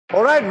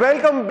Alright,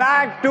 welcome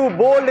back to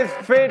Bold is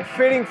Fit,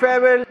 fitting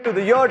farewell to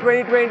the year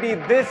 2020.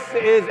 This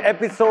is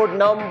episode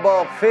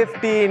number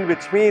 15,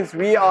 which means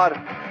we are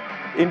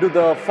into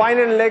the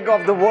final leg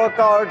of the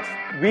workout,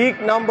 week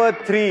number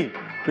 3.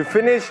 We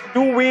finished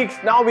 2 weeks,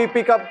 now we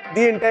pick up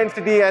the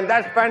intensity, and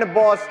that's Panda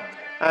Boss.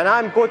 And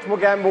I'm Coach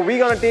Mogambo. We're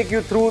going to take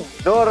you through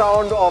the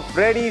round of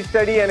Ready,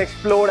 Steady and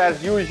Explode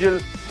as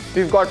usual.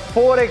 We've got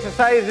 4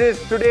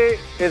 exercises. Today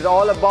is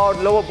all about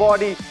lower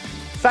body,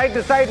 side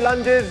to side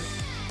lunges.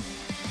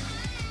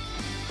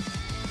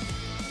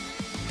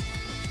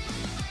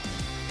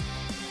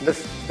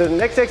 The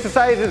next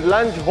exercise is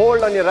lunge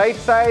hold on your right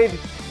side.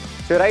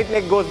 So your right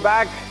leg goes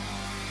back.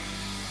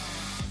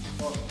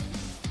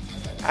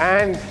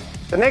 And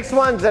the next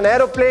one's an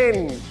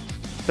aeroplane.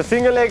 It's a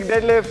single leg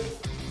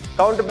deadlift,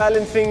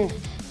 counterbalancing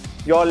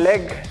your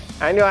leg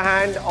and your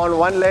hand on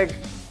one leg.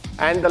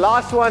 And the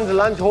last one's a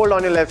lunge hold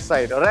on your left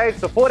side. Alright,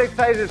 so 4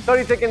 exercises,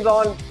 30 seconds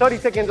on, 30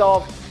 seconds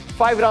off,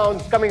 5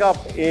 rounds coming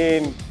up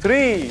in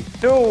 3,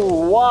 2,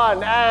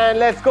 1, and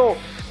let's go.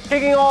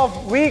 Kicking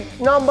off week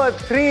number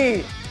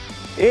 3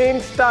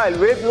 in style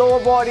with lower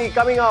body,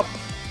 coming up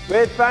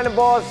with Panda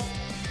Boss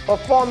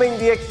performing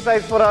the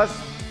exercise for us.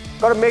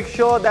 Got to make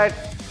sure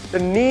that the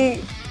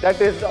knee that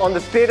is on the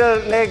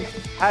straighter leg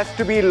has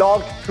to be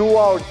locked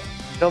throughout,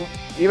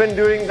 even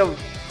during the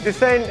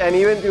descent and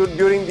even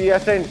during the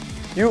ascent.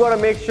 You got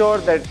to make sure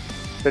that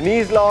the knee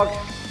is locked.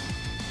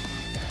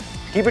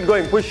 Keep it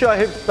going, push your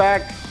hips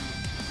back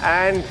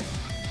and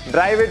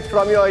drive it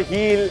from your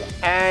heel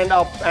and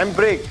up and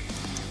break.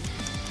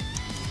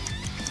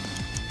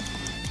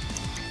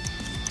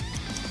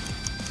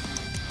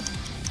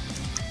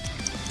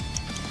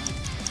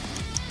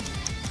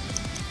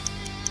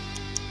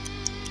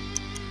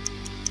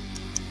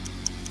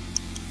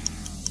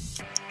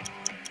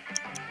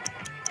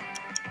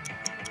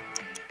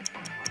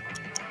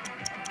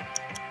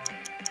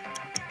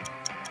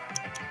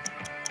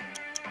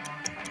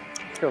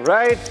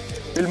 Right,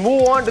 we'll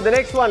move on to the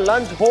next one,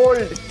 lunge hold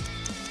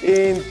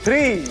in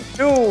 3,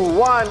 2,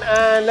 1,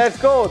 and let's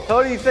go.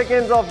 30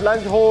 seconds of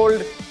lunge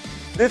hold.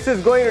 This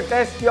is going to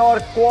test your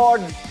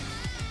quads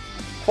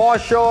for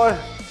sure.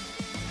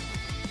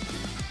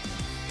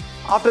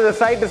 After the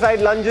side to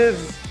side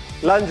lunges,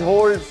 lunge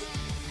holds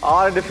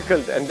are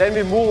difficult. And then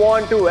we move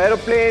on to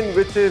aeroplane,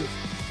 which is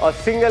a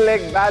single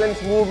leg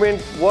balance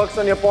movement, works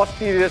on your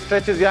posterior,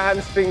 stretches your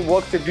hamstring,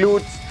 works your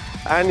glutes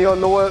and your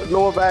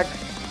lower back.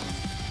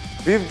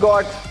 We've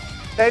got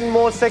 10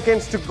 more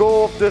seconds to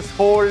go of this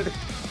hold.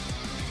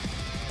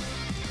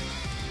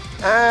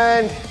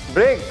 And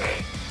break.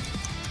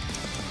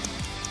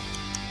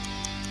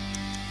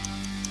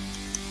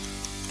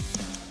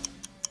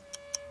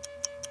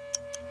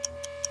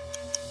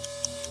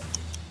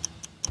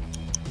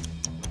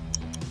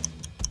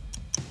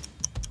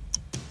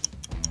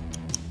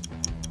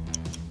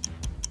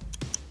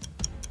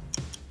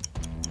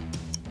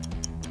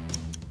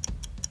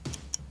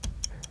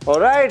 All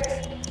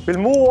right. We'll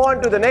move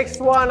on to the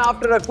next one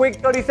after a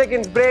quick 30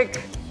 seconds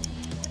break.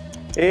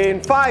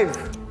 In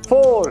 5,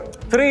 4,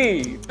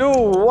 3, 2,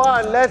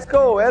 1, let's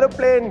go.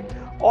 Aeroplane,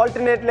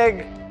 alternate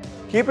leg.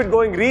 Keep it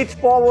going, reach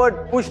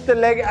forward, push the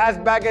leg as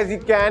back as you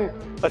can.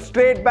 A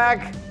straight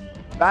back,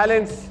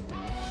 balance,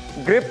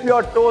 grip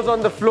your toes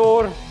on the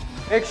floor.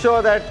 Make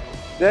sure that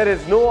there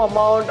is no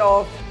amount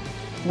of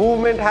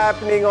movement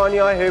happening on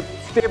your hip,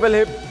 stable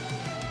hip.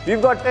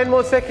 We've got 10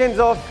 more seconds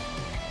of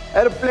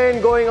aeroplane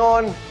going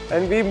on.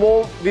 And we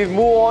move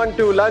on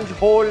to lunge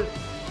hold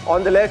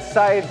on the left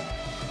side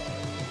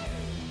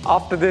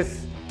after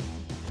this.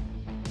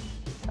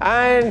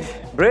 And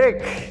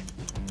break.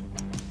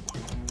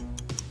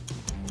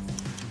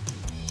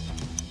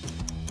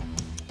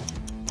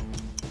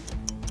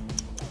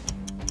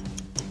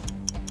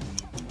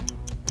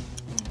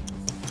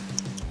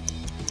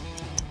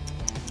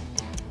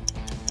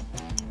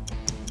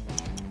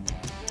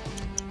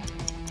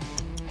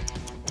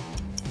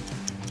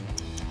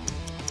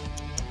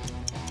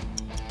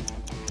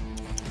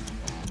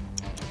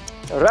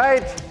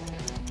 Right,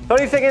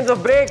 30 seconds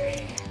of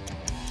break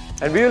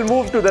and we will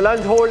move to the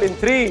lunge hold in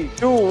 3,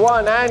 2,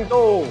 1 and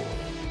go.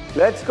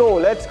 Let's go,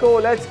 let's go,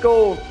 let's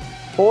go.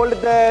 Hold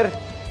it there.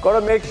 Got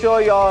to make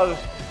sure your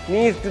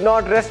knees do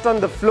not rest on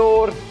the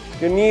floor.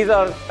 Your knees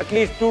are at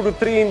least 2 to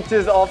 3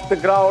 inches off the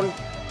ground.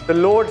 The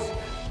loads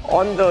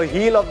on the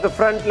heel of the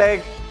front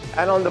leg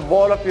and on the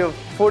ball of your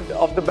foot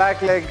of the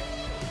back leg.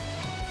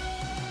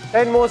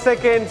 10 more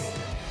seconds.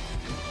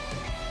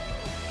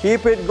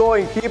 Keep it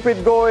going, keep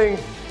it going.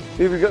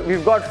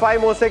 We've got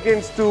 5 more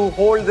seconds to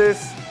hold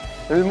this.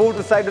 We'll move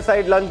to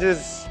side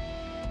lunges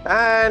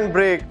and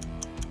break.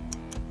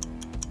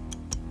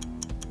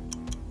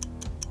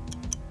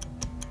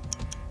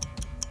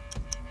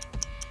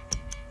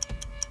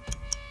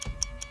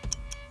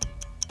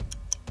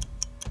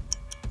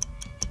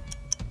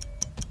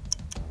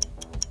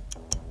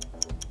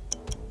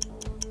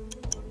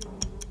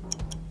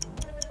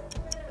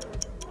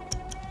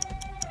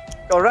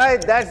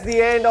 Alright, that's the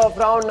end of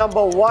round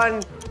number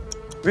 1.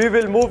 We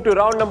will move to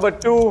round number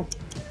 2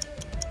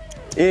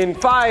 in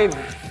 5,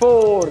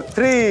 4,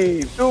 3,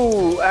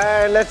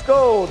 and let's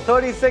go.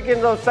 30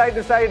 seconds of side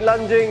to side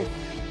lunging.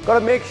 Got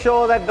to make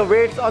sure that the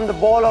weight's on the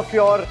ball of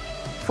your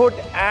foot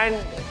and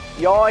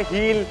your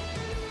heel.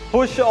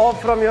 Push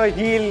off from your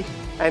heel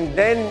and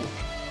then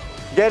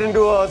get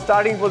into a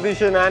starting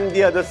position and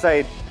the other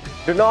side.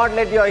 Do not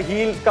let your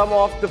heels come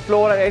off the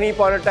floor at any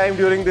point of time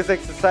during this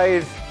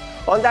exercise.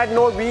 On that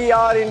note, we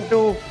are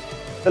into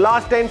the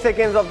last 10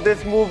 seconds of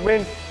this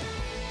movement.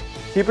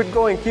 Keep it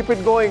going, keep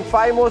it going.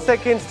 5 more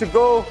seconds to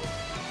go.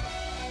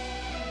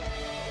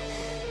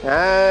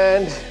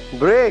 And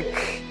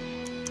break.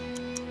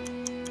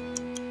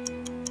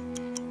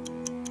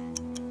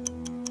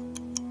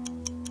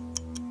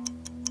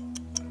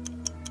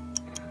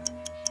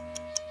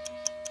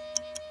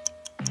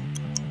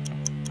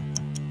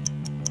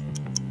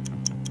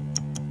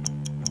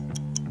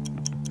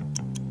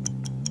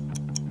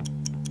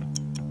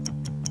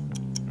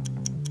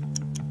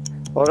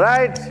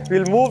 Alright,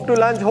 we'll move to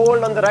lunge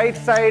hold on the right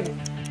side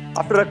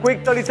after a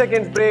quick 30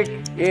 seconds break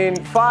in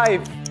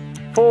 5,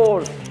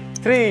 4,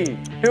 3,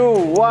 2,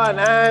 1,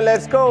 and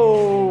let's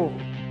go.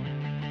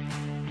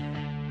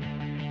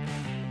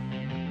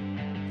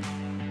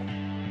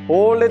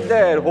 Hold it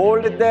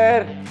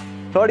there,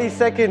 30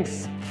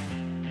 seconds.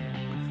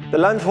 The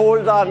lunge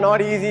holds are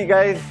not easy,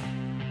 guys.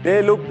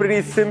 They look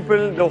pretty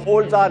simple. The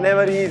holds are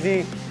never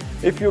easy.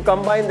 If you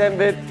combine them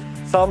with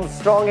some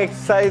strong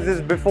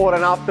exercises before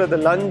and after the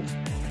lunge,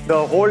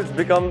 the holds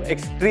become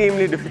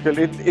extremely difficult.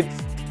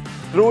 It's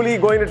truly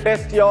going to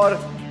test your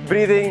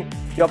breathing,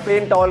 your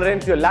pain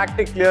tolerance, your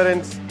lactic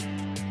clearance.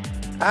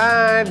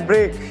 And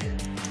break.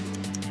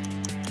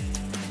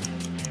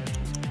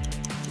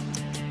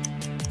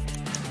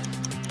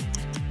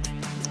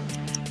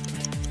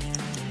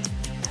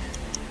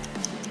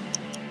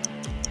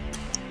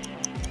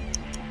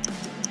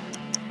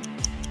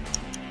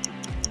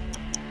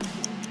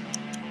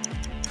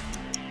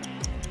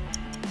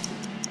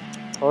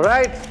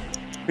 Alright,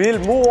 we'll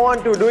move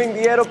on to doing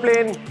the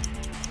aeroplane.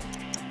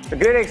 A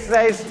great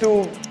exercise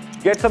to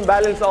get some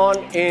balance on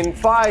in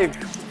 5,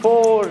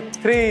 4,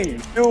 3,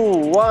 2,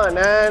 1,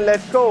 and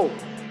let's go.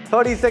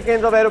 30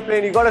 seconds of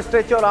aeroplane. You got to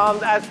stretch your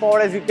arms as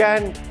forward as you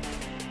can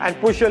and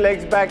push your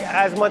legs back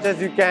as much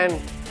as you can.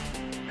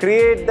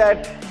 Create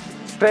that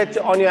stretch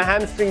on your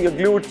hamstring, your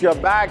glutes, your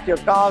back, your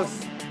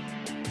calves.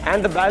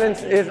 And the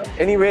balance is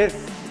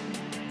anyways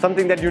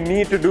something that you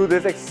need to do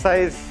this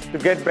exercise to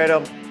get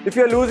better. If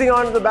you're losing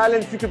on the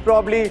balance, you could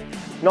probably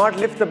not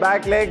lift the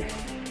back leg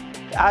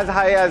as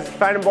high as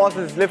Phantom Boss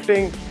is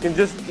lifting. You can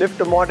just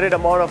lift a moderate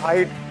amount of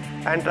height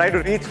and try to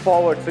reach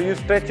forward. So you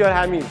stretch your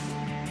hammies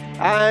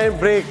and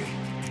break.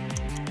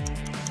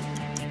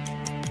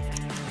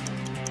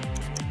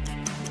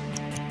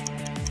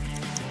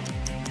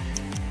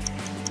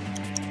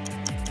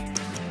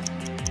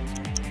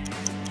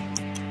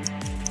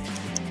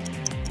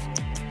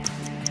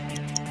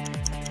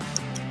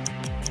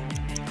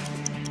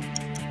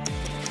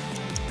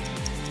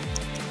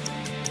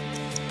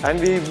 And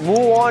we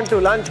move on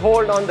to lunge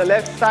hold on the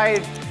left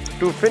side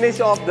to finish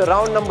off the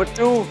round number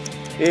 2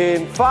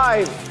 in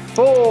 5,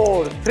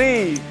 4,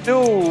 3, 2,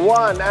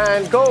 1,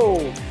 and go.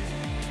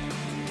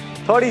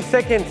 30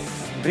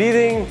 seconds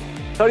breathing,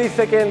 30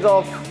 seconds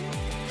of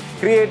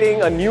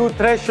creating a new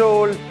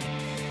threshold.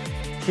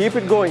 Keep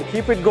it going,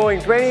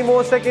 20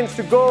 more seconds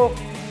to go.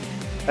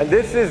 And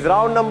this is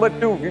round number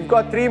 2. We've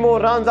got 3 more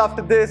rounds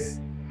after this.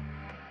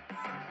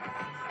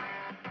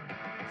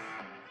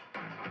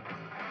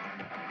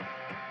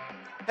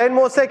 10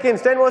 more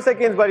seconds,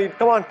 buddy.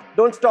 Come on,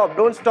 don't stop.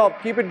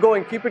 Keep it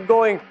going.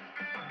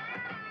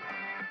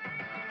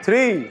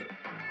 3,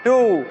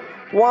 2,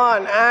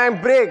 1,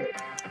 and break.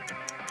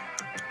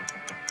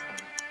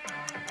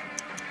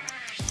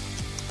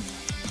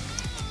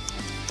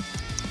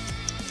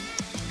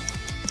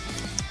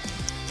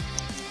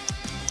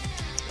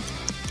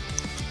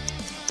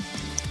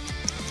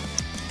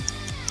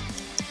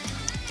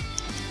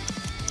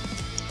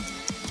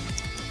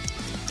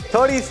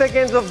 "30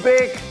 seconds of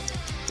break."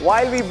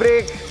 While we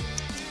break,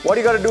 what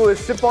you got to do is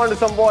sip onto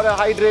some water,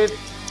 hydrate.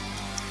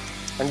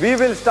 And we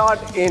will start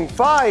in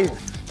 5,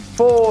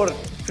 4,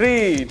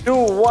 3, 2,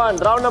 1.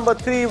 Round number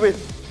 3 with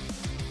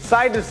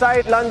side to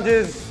side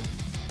lunges.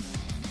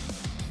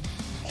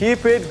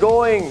 Keep it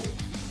going.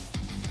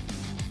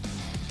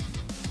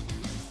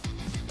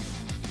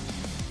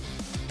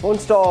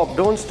 Don't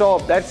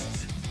stop.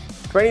 That's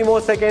 20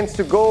 more seconds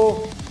to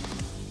go.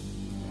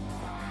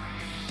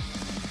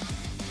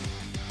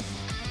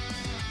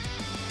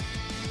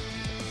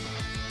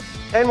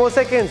 Ten more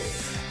seconds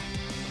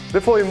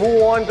before we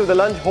move on to the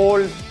lunge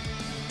hold.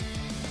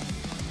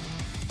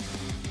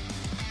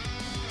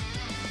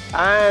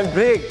 And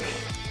break.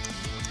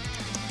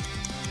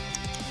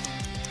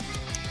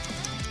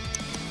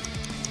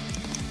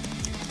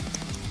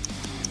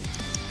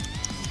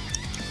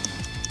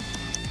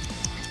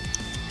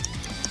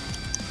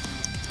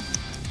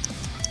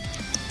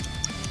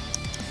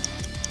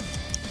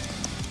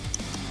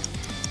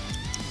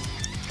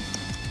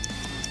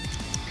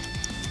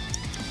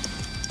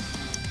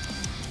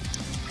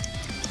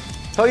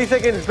 "30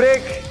 seconds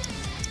break."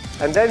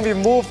 And then we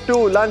move to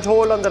lunge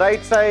hold on the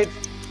right side.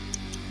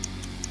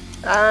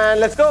 And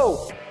let's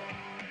go.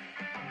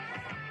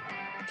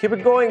 Keep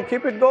it going,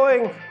 keep it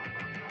going.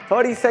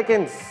 30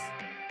 seconds.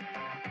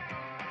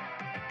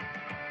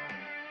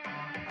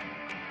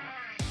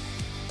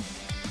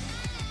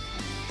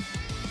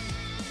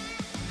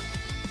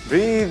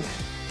 Breathe.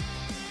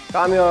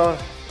 Calm your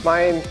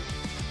mind.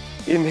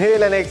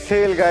 Inhale and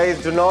exhale,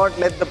 guys. Do not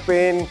let the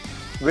pain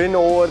win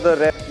over the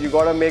rep. You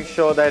gotta make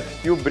sure that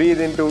you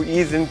breathe into,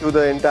 ease into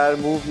the entire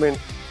movement.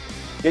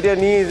 Get your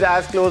knees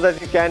as close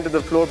as you can to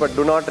the floor, but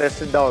do not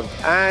rest it down.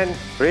 And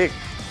break.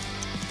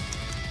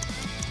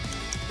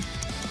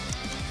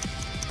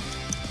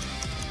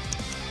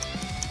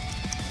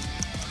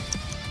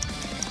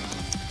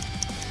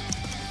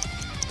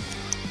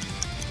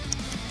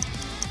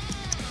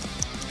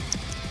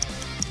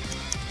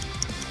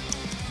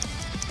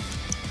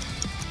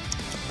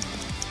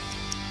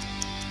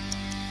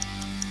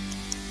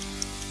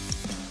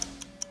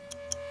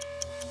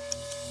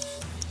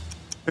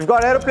 We've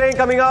got aeroplane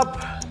coming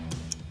up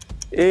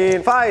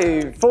in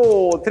 5,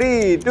 4,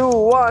 3, 2,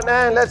 1,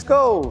 and let's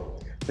go.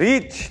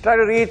 Reach, try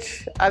to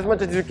reach as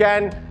much as you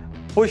can.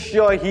 Push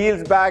your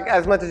heels back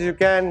as much as you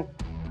can.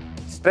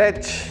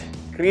 Stretch,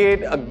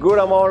 create a good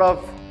amount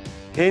of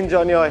hinge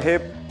on your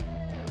hip.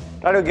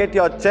 Try to get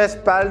your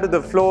chest parallel to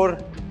the floor,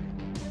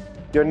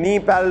 your knee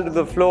parallel to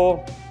the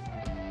floor.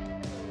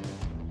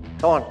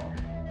 Come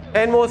on,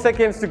 10 more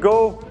seconds to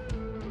go.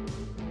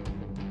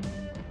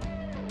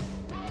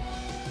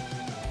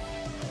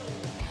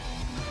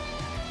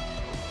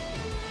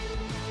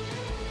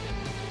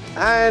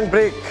 And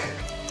break.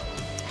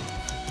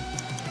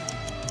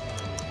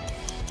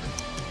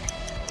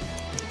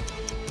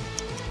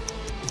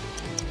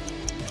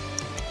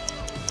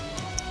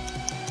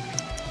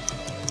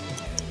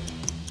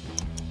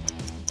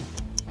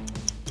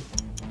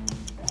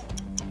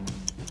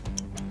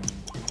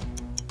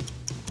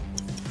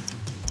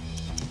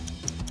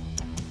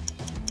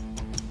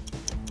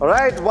 All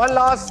right, one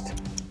last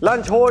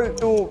lunge hold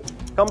to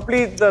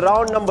complete the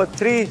round number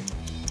 3,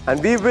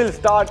 and we will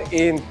start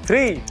in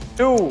 3,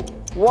 2,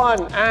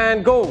 1,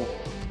 and go.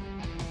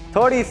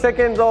 30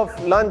 seconds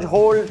of lunge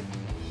hold.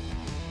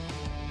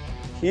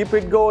 Keep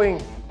it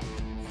going.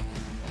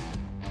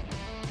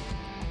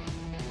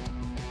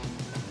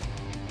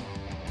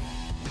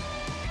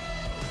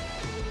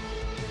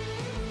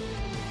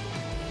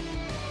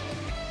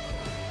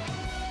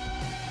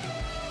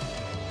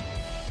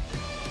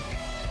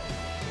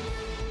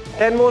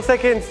 Ten more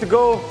seconds to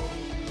go.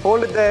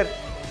 Hold it there.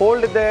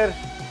 Hold it there.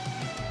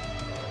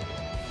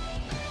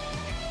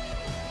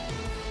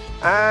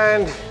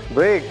 And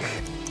break.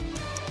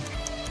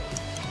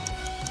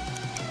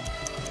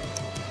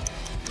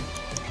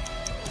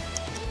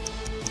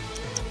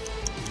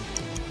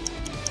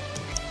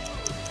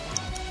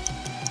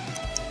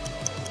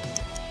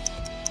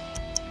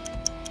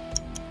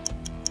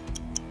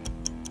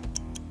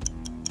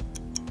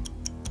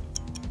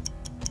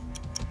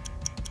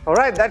 All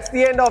right, that's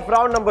the end of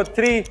round number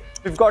 3.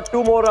 We've got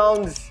 2 more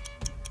rounds,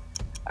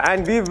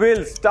 and we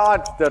will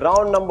start the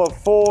round number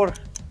 4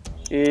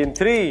 in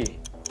 3,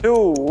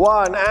 2,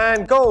 1,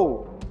 and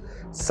go.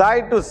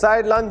 Side to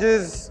side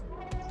lunges.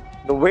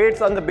 The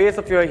weight's on the base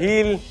of your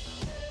heel.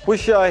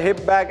 Push your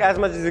hip back as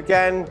much as you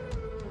can.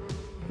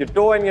 Your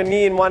toe and your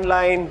knee in one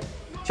line.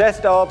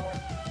 Chest up.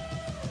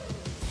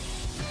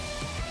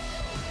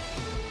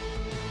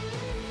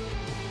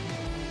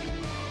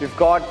 You've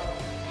got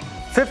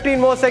 15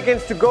 more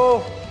seconds to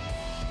go.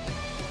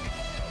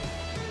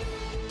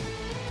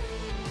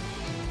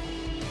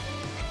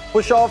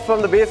 Push off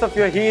from the base of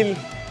your heel.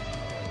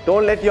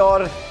 Don't let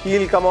your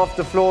heel come off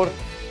the floor.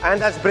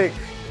 And that's break.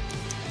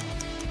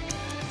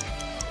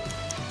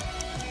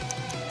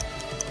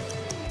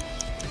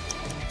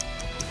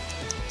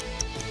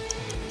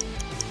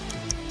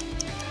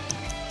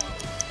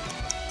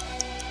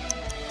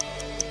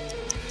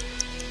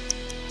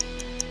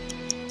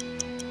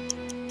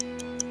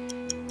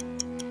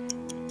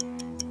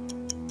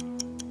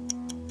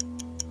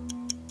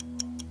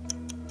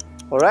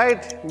 All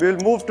right, we'll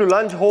move to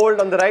lunge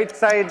hold on the right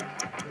side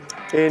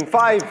in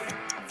 5,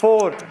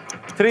 4,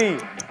 3,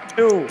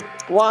 2,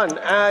 1,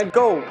 and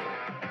go.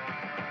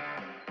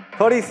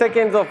 30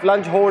 seconds of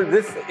lunge hold.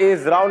 This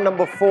is round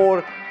number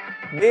 4,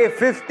 day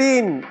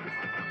 15.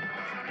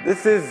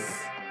 This is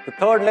the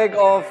third leg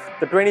of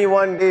the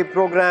 21-day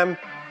program.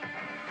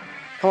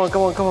 Come on,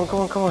 come on, come on, come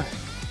on, come on.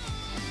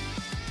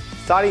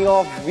 Starting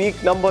off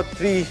week number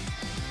 3.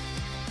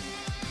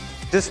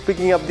 Just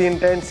picking up the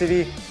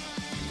intensity.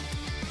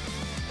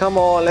 Come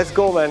on, let's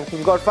go, man.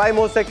 We've got 5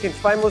 more seconds,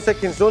 5 more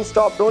seconds. Don't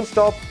stop, don't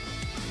stop.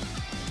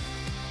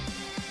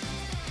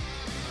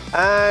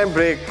 And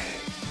break.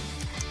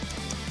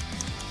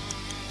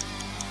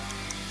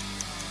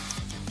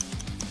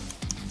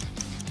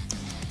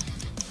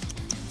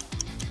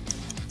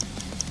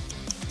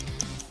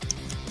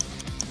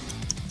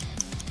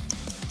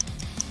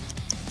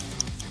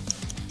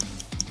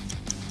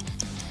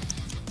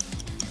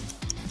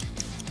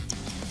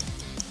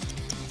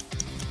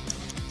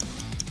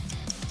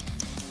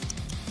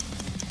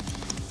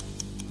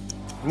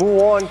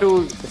 move on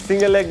to the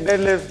single leg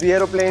deadlifts, the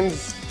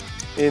aeroplanes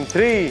in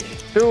 3,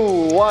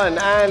 2, 1,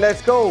 and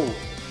let's go.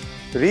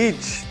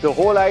 Reach. The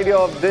whole idea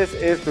of this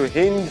is to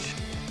hinge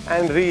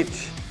and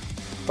reach.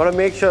 Got to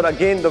make sure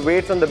again the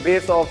weight's on the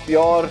base of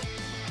your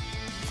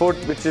foot,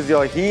 which is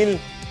your heel.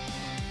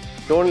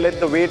 Don't let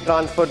the weight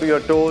transfer to your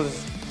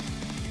toes.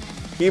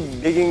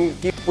 Keep digging,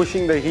 keep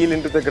pushing the heel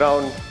into the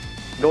ground.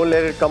 Don't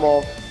let it come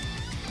off.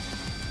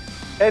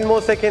 10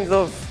 more seconds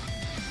of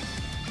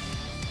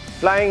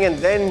flying, and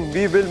then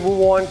we will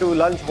move on to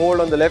lunge hold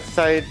on the left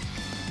side.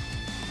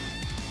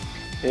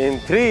 In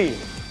 3,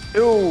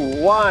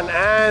 2, 1,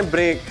 and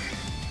break.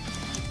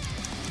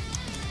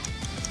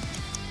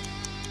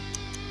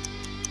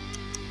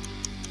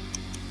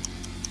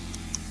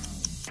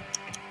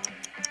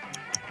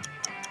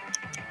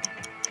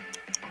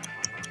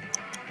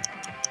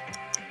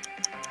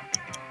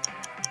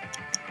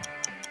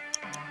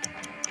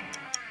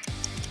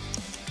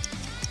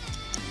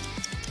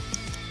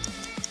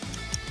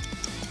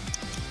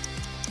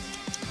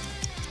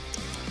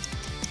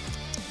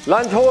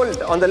 Lunge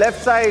hold on the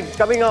left side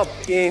coming up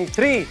in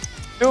 3,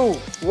 2,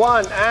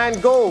 1, and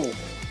go.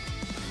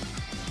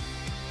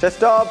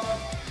 Chest up.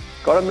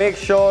 Got to make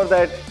sure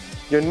that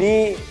your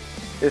knee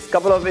is a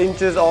couple of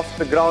inches off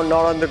the ground,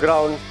 not on the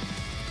ground.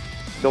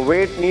 The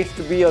weight needs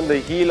to be on the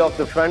heel of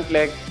the front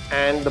leg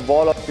and the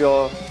ball of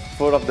your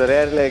foot of the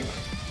rear leg.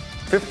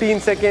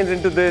 15 seconds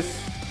into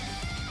this.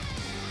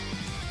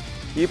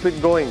 Keep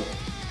it going.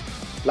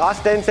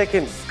 Last 10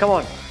 seconds. Come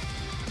on.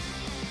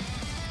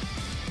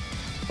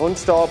 Don't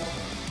stop.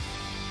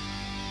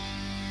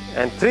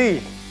 And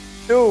 3,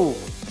 2,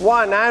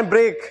 1, and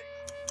break.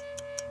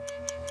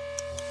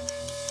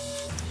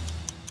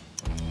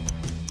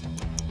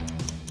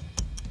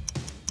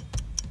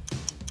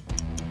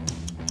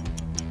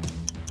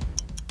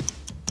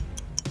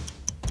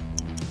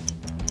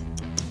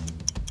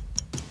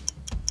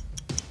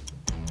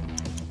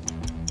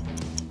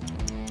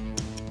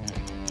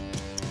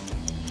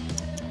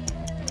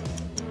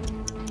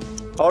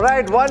 All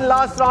right, one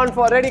last round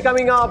for ready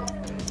coming up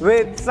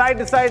with side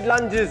to side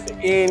lunges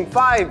in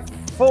 5,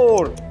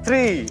 4,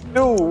 3,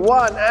 2,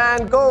 1,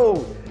 and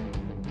go.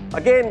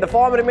 Again, the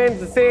form remains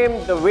the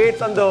same. The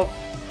weight's on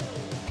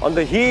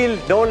the heel.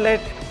 Don't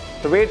let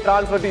the weight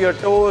transfer to your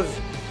toes.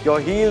 Your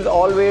heels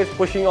always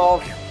pushing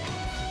off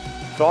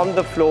from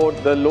the floor.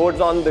 The load's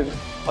on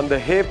the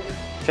hip,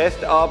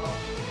 chest up.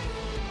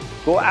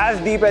 Go as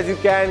deep as you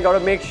can. Got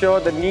to make sure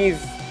the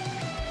knees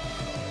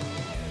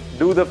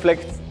do the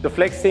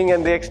flexing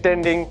and the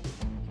extending.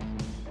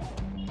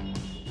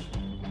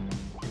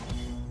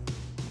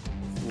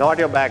 Not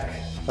your back.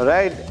 All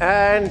right,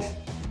 and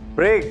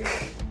break.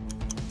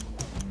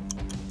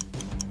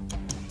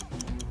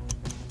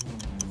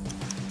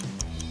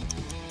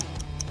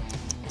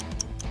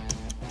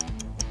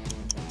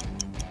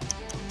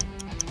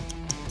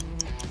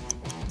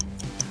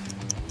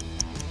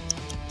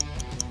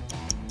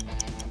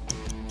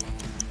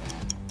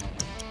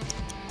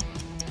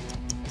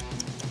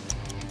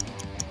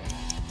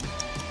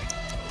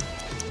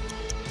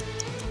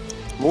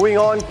 Moving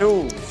on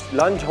to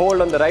lunge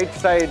hold on the right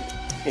side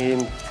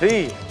in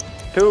 3,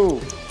 2,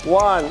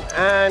 1,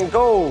 and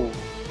go.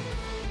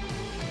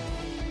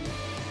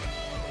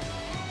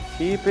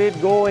 Keep it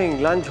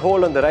going. Lunge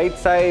hold on the right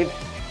side.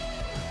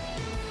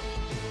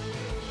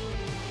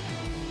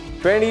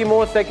 20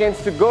 more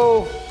seconds to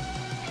go.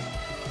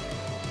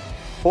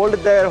 Hold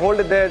it there, hold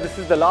it there. This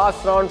is the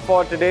last round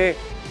for today.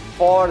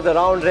 For the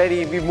round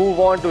ready, we move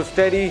on to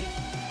steady,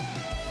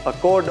 a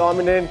core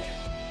dominant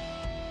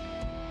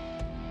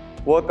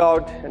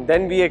workout, and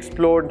then we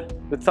explode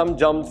with some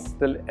jumps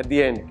at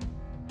the end.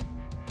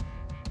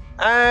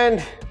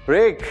 And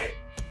break.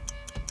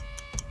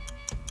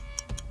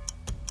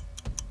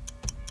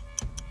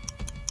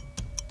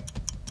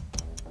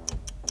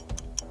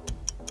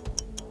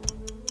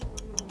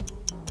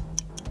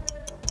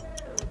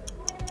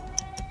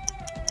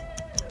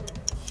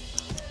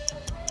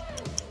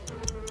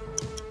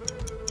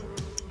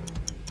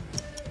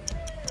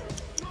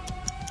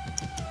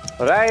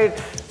 All right,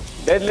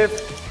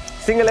 deadlift.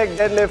 Single leg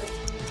deadlift,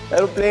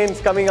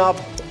 aeroplanes coming up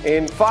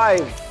in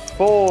 5,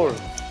 4,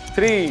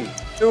 3,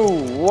 2,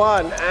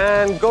 1,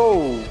 and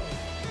go.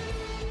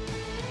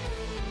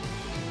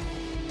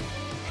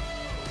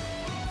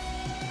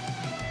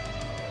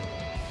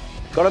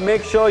 Got to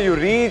make sure you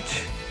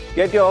reach,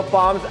 get your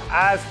palms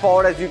as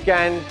forward as you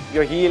can,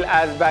 your heel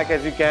as back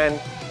as you can.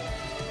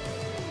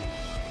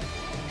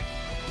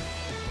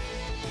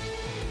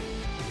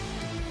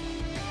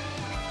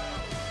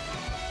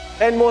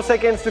 Ten more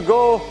seconds to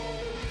go.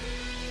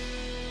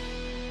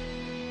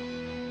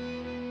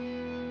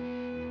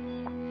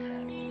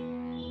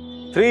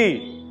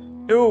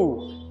 3,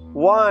 2,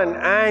 1,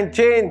 and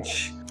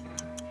change.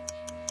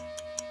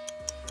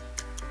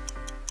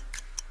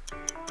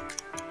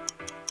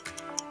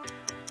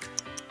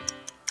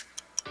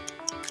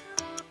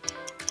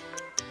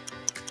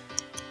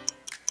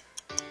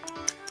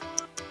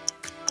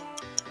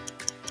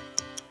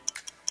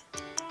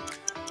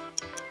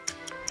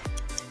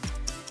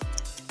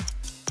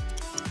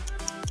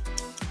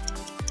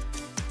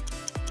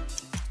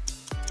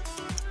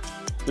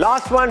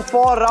 Last one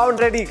for round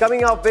ready.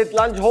 Coming up with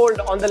lunge hold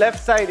on the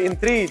left side in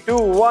 3, 2,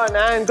 1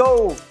 and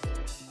go.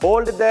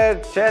 Hold it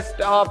there, chest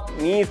up,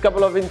 knees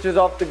couple of inches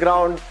off the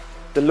ground.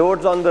 The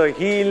loads on the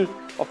heel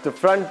of the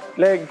front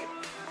leg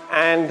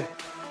and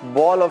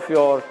ball of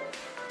your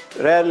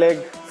rear leg,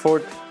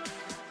 foot.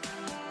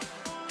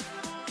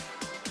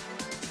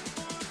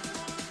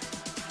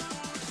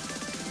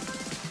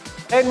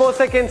 Ten more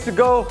seconds to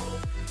go.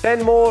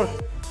 10 more.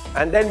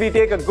 And then we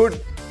take a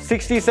good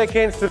 60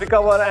 seconds to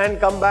recover and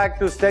come back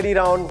to steady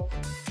round.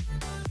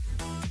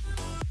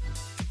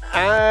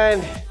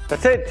 And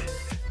that's it.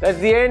 That's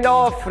the end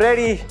of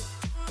ready.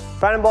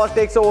 Phantom Boss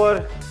takes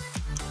over.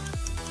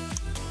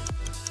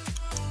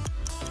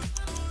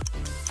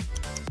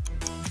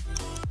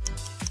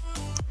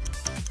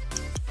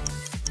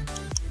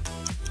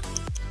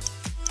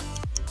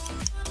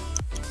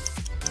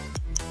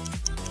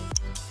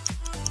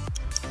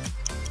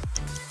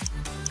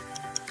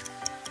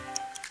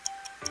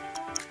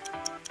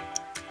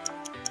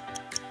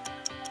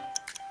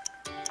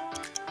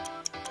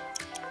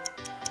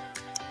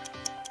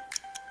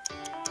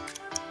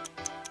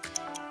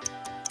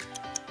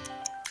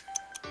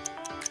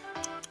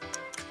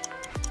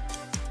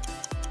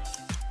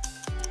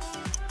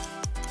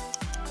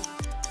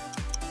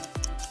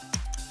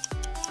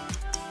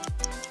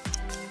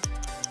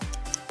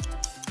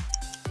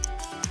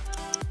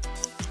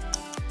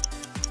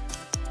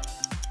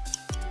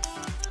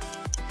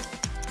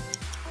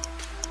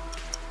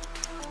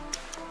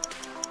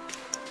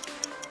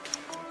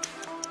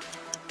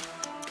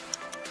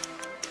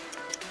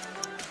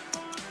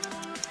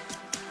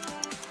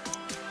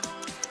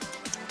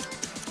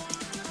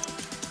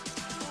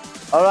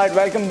 All right,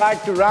 welcome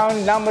back to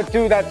round number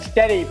 2. That's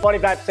steady.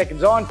 45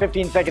 seconds on,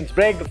 15 seconds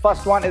break. The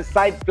first one is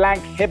side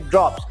plank hip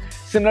drops.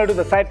 Similar to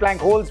the side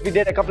plank holds we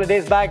did a couple of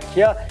days back.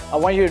 Here, I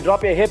want you to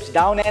drop your hips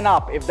down and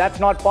up. If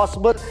that's not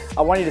possible,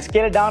 I want you to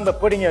scale it down by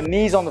putting your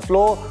knees on the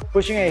floor,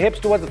 pushing your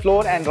hips towards the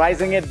floor and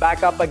rising it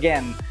back up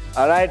again.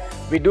 All right,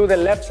 we do the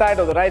left side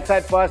or the right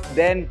side first,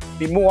 then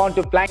we move on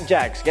to plank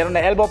jacks. Get on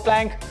the elbow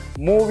plank,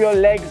 move your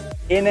legs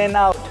in and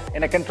out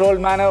in a controlled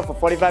manner for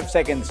 45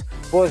 seconds.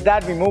 Post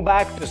that, we move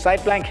back to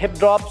side plank hip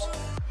drops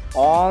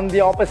on the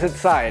opposite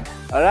side.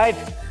 All right,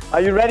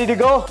 are you ready to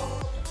go?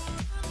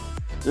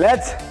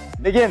 Let's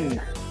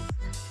begin.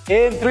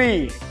 In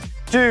 3,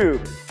 2,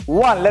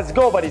 1, let's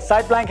go, buddy.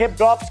 Side plank hip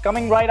drops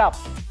coming right up.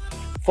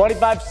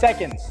 45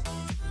 seconds.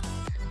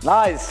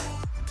 Nice.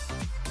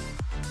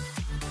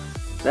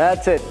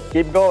 That's it.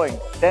 Keep going.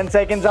 10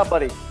 seconds up,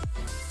 buddy.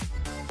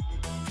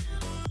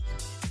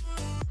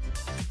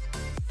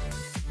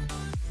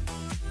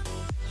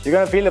 You're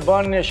gonna feel the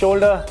burn in your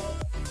shoulder.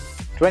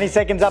 20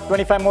 seconds up,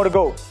 25 more to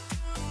go.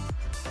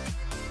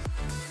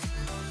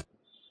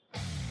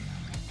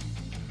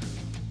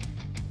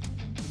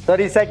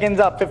 Thirty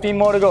seconds up, 15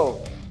 more to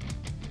go.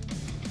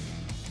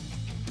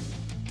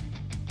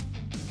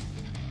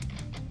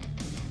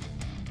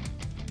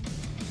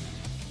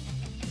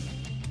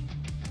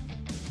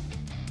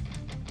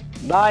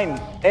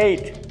 Nine,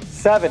 8,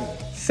 7,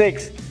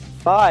 6,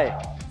 5,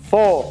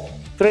 4,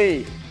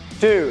 3,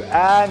 2,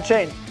 and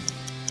change.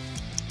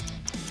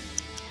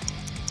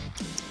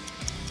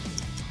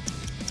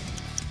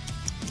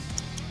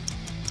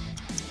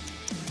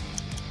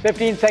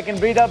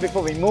 "15-second breather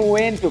before we move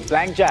into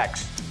plank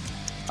jacks.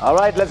 All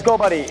right, let's go,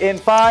 buddy. In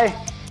 5,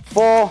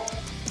 4,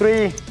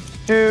 3,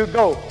 2,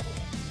 go.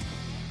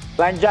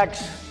 Plank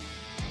jacks.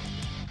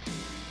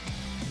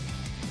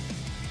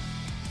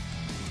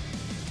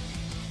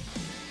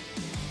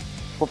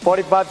 For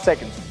 45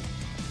 seconds.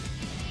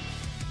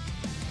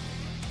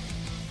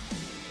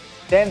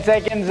 10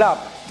 seconds up.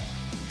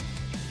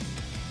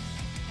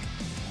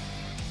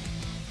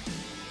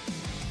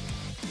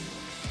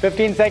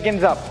 15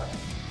 seconds up.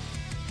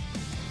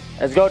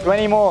 Let's go,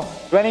 20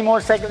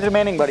 more seconds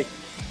remaining, buddy.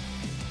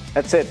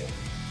 That's it.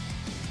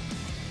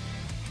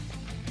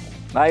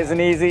 Nice and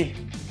easy.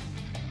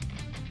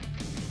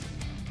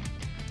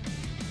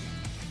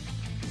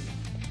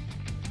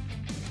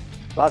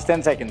 Last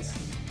 10 seconds.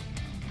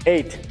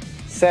 8,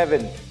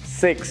 7,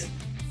 6,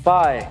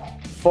 5,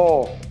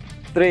 4,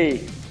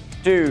 3,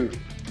 2,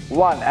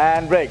 1,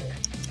 and break.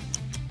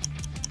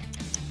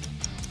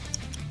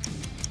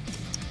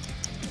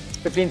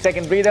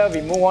 15-second breather.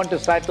 We move on to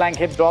side plank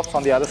hip drops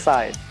on the other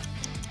side.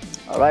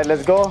 All right,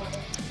 let's go.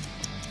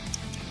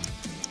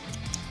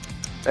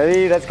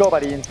 Ready? Let's go,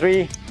 buddy. In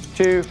 3,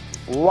 2,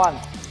 1,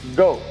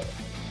 go.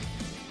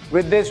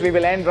 With this, we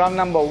will end round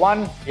number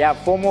 1. We have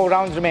 4 more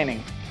rounds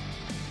remaining.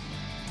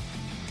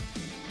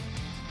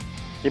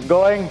 Keep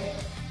going.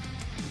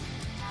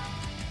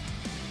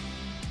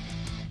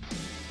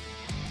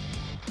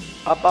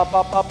 Up, up,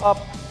 up, up, up.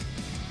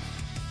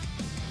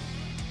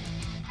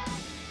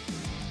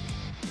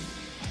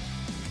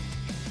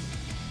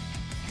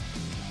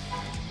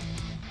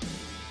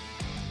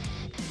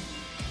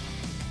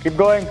 Keep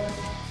going.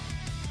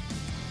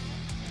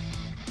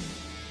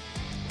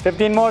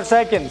 15 more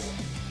seconds.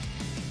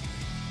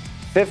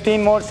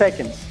 15 more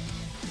seconds.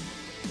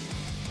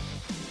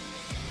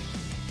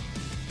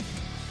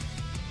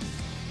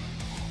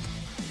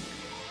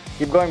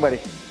 Keep going, buddy.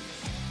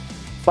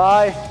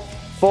 5,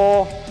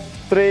 4,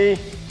 3,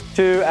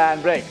 2,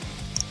 and break.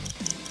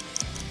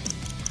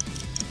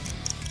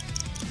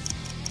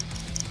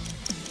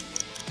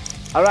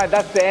 All right,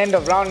 that's the end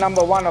of round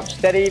number 1 of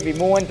steady. We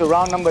move into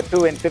round number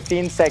 2 in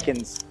 15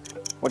 seconds.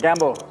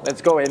 Mogambo,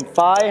 let's go in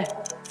 5,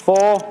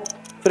 4,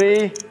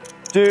 3,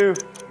 2,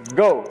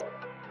 go.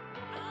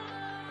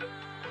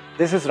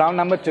 This is round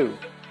number 2.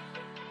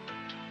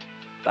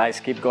 Nice,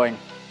 keep going.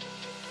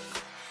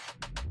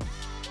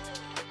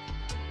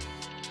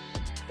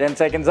 10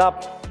 seconds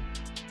up.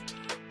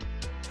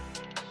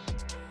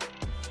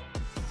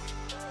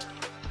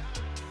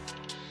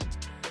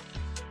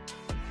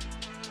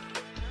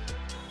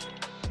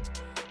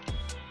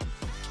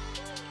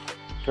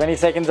 Twenty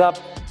seconds up.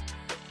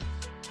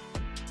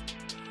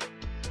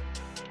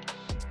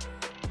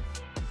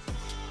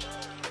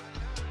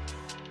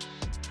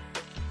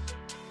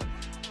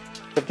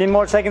 15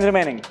 more seconds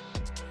remaining.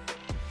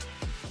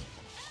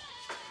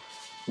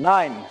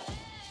 9,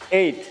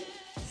 8,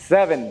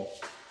 7,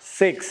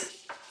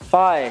 6,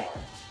 5,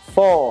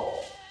 4,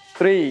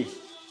 3,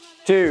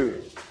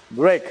 2,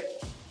 break.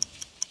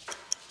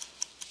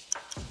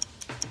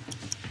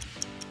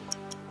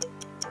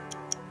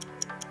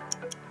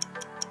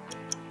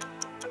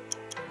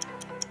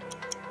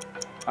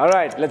 All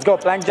right, let's go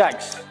plank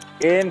jacks.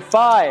 In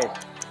 5,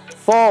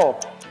 4,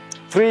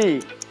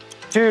 3,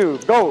 2,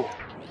 go.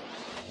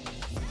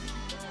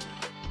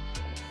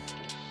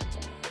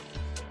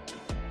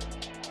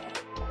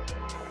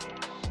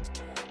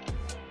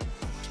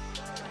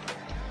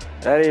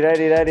 Ready,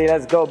 ready, ready.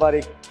 Let's go,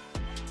 buddy.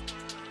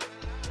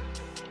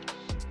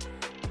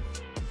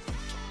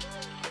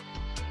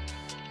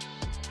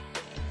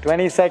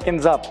 Twenty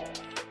seconds up.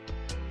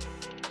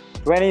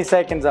 20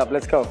 seconds up.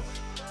 Let's go.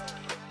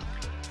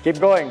 Keep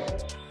going.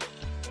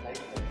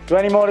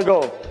 20 more to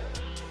go.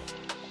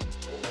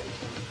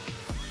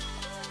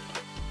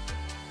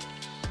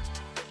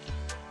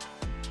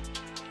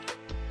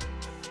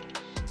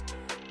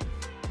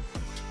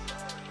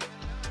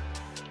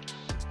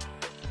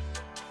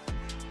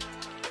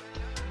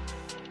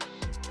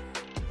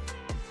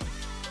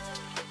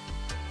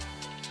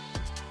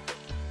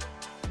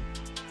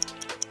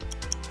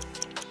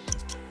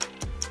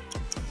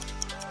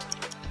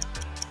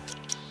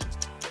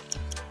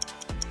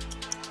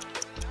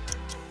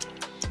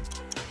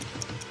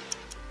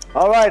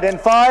 All right, in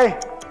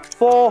 5,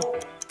 4,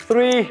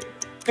 3,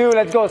 2,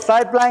 let's go.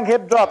 Side plank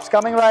hip drops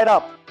coming right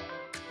up.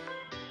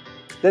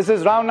 This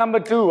is round number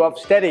 2 of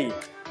steady.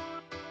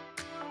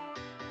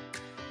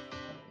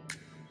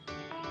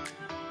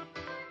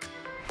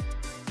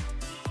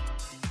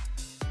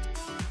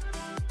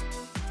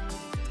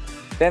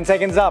 Ten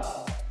seconds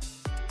up.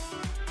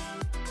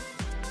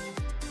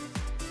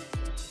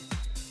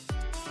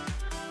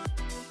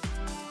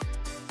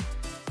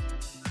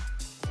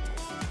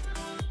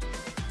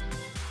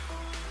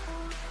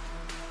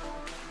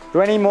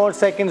 20 more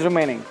seconds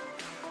remaining.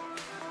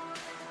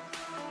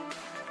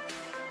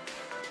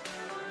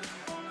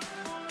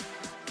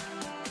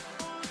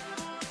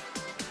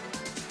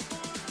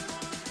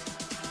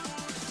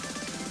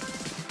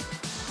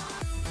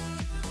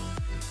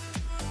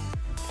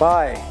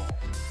 Five,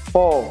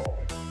 4,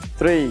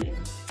 3,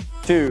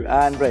 2,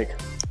 and break.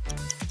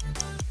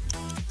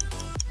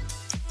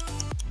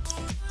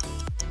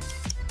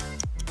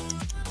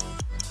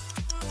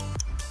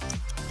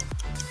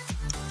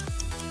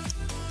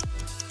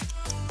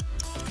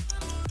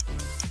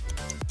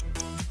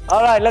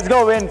 All right, let's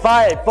go in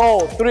 5,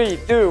 4, 3,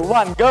 2,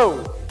 1,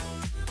 go.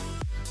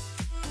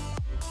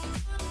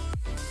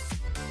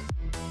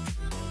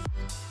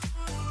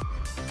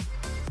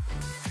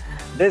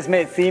 This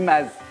may seem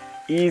as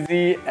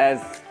easy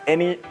as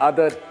any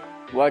other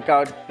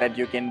workout that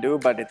you can do,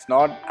 but it's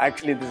not.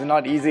 Actually, this is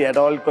not easy at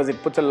all because it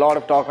puts a lot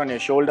of torque on your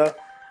shoulder.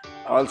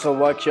 Also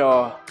works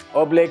your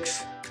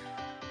obliques.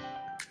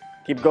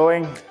 Keep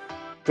going.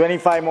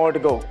 25 more to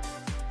go.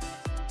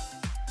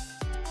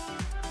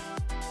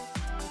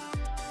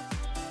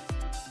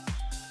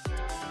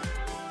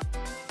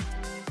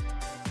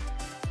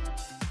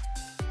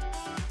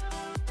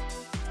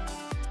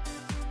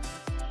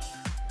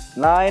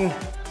 Nine,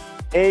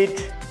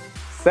 8,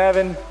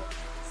 7,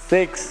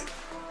 6,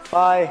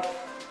 5,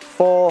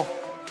 4,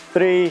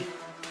 3,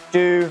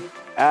 2,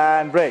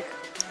 and break.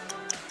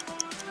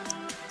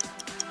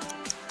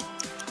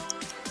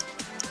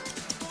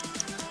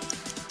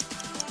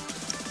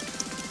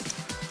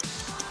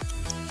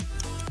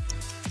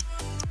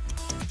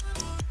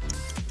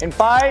 In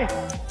 5,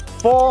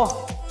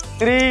 4,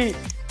 3,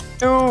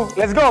 2,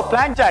 let's go.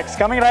 Plank jacks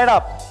coming right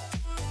up.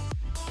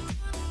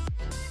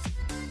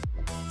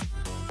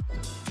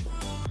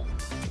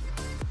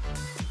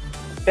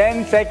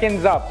 10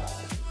 seconds up.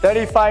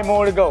 35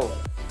 more to go.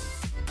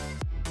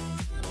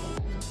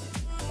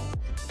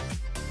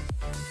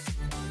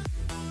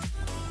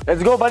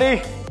 Let's go,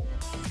 buddy.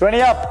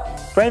 20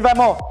 up. 25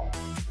 more.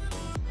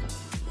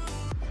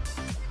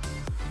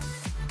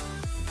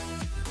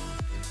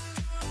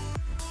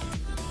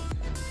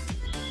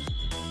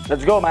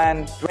 Let's go,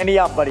 man. 20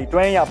 up, buddy.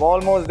 20 up.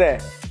 Almost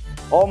there.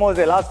 Almost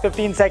there. Last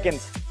 15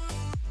 seconds.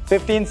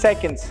 15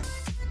 seconds.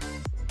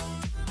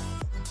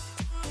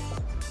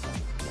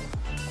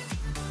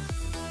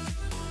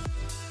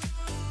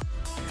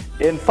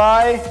 In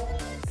 5,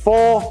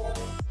 4,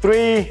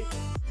 3,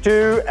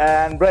 2,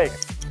 and break.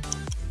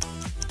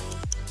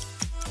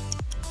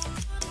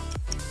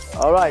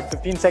 All right,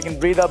 15-second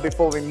breather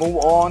before we move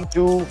on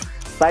to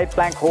side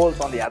plank holds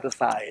on the other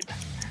side.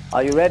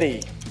 Are you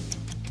ready?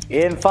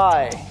 In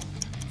 5,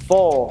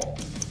 4,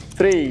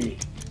 3,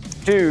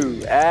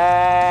 2,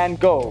 and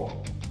go.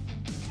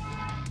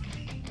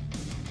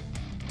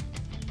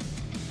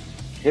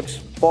 Hips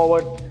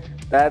forward.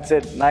 That's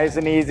it. Nice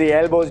and easy.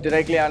 Elbows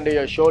directly under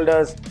your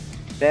shoulders.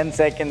 10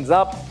 seconds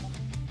up.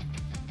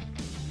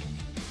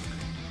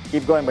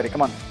 Keep going, buddy.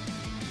 Come on.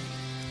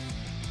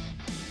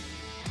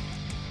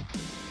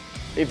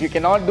 If you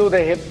cannot do the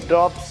hip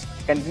drops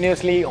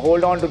continuously,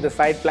 hold on to the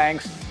side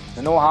planks.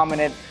 There's no harm in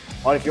it.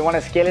 Or if you want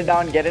to scale it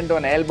down, get into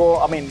an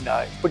elbow.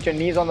 Put your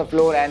knees on the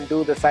floor and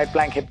do the side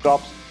plank hip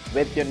drops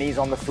with your knees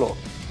on the floor.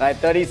 Right,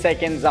 30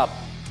 seconds up.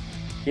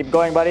 Keep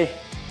going, buddy.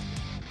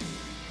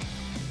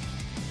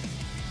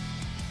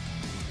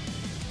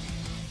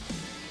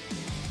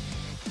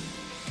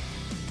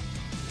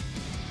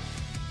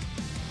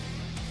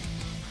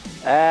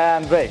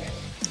 And break.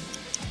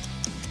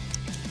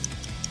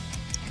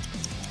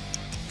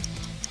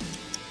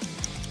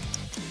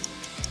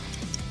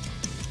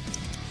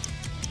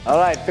 All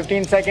right,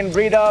 15-second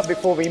breather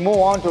before we move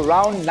on to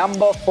round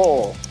number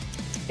 4.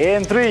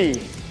 In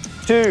 3,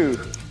 2,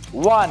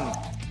 1,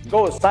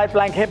 go. Side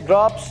plank hip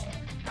drops,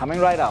 coming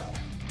right up.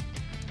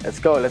 Let's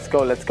go, let's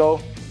go, let's go.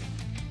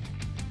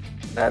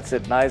 That's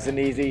it, nice and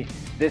easy.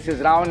 This is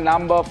round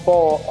number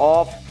 4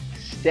 of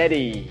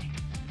steady.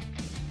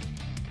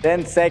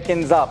 10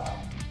 seconds up.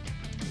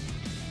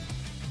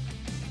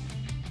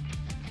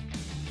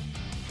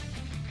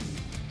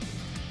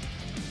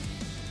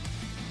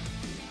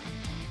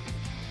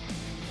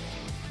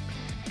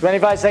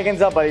 "25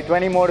 seconds up, buddy.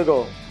 20 more to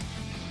go.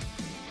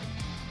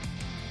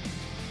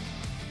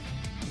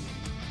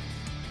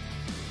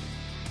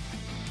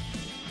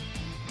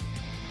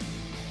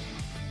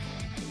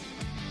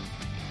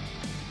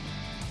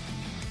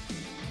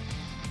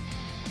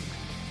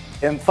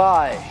 In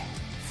 5,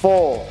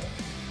 4,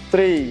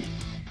 3,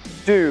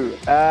 2,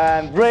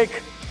 and break.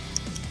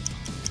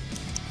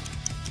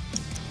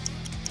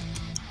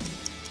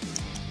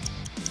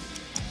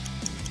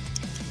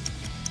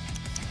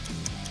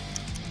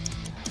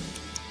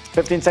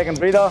 "15-second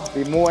breather.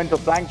 We move into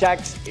plank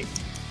jacks.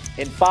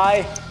 In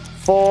 5,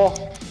 4,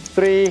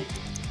 3,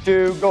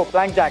 2, go.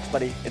 Plank jacks,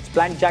 buddy. It's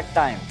plank jack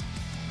time.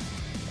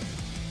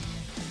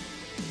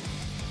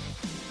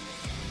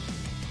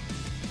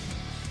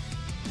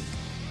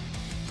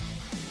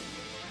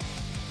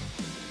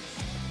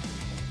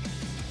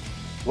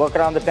 Work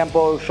around the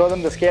tempo. Show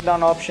them the scale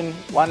down option.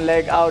 One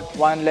leg out,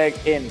 one leg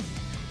in.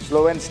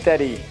 Slow and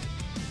steady.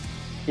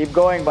 Keep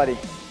going, buddy.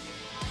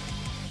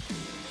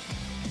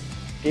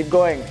 Keep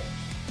going.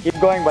 Keep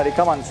going, buddy.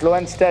 Come on, slow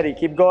and steady.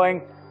 Keep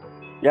going.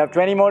 You have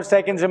 20 more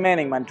seconds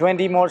remaining, man.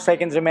 20 more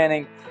seconds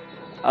remaining.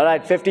 All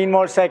right, 15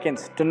 more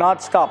seconds. Do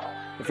not stop.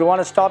 If you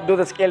want to stop, do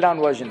the scale down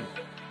version.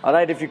 All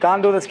right, if you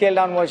can't do the scale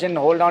down version,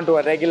 hold on to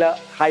a regular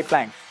high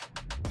plank.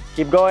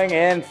 Keep going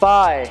in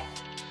 5,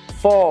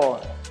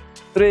 4,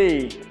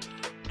 3,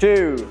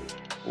 2,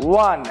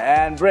 1,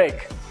 and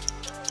break.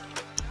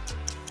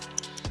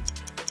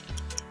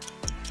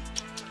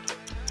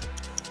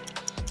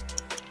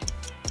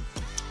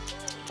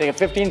 Take a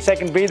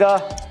 15-second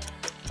breather.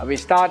 And we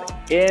start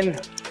in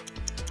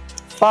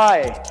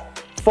 5,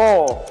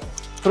 4,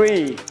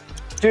 3,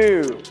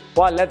 2,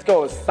 1. Let's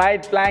go.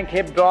 Side plank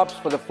hip drops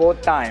for the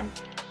 4th time.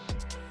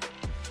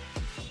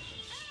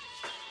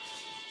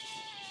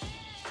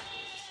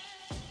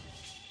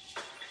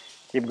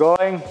 Keep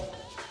going.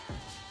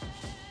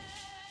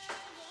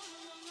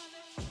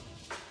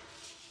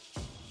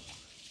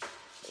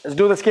 Let's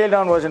do the scale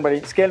down version,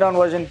 buddy. Scale down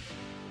version.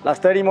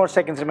 Last 30 more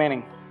seconds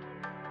remaining.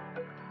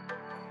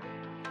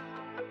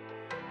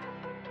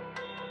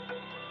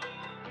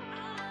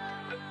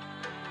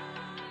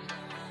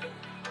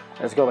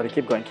 Let's go, buddy.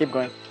 Keep going. Keep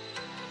going.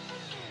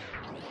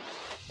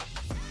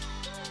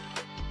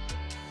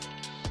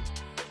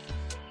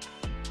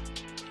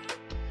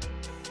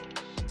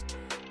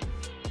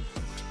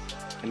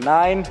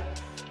 Nine,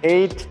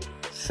 8,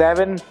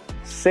 7,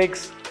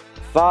 6,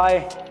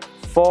 5,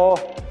 4,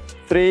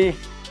 3,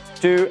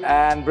 2,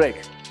 and break.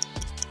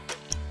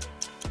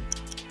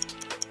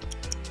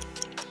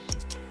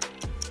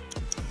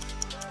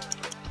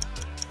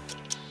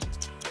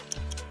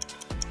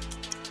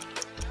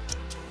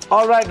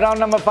 All right, round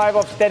number 5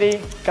 of steady,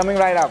 coming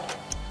right up.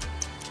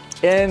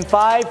 In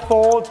 5,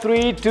 4,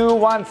 3, 2,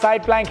 1,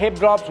 side plank hip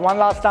drops, one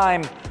last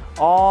time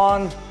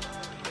on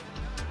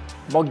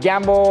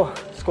Mogambo.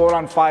 Score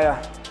on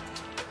fire.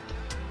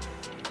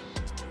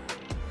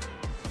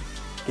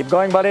 Keep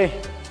going, buddy.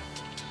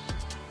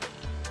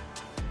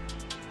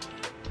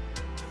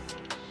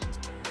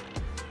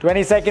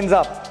 "20 seconds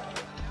up.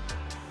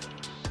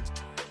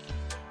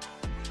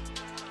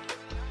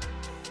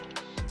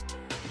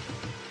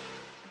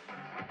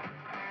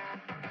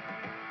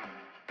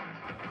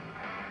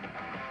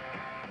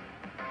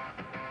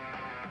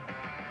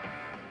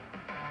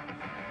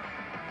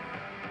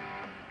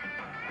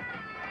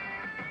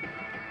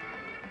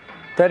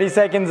 30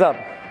 seconds up.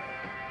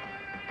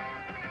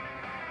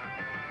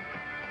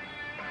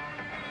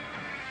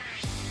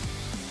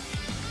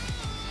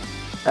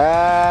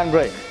 And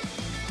break.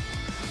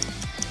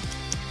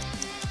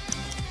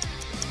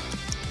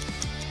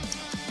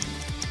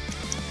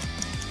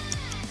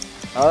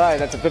 All right,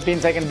 that's a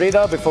 15-second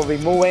breather before we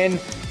move in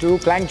to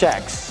plank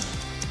jacks.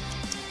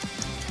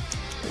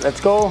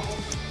 Let's go.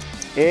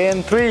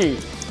 In 3,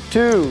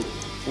 2,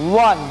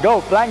 1,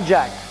 go, plank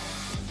jack.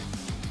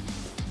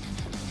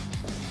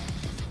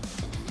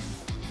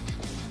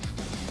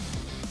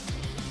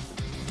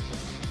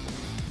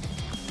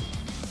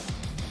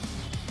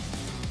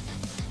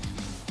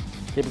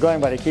 Keep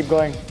going, buddy, keep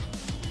going.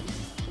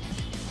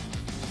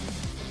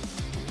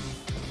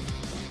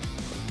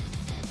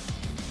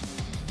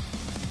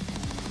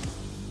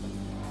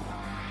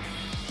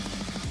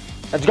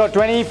 Let's go,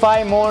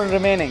 25 more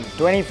remaining,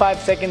 25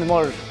 seconds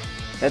more.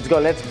 Let's go,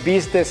 let's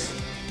beast this.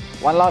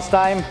 One last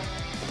time,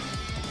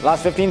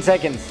 last 15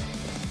 seconds.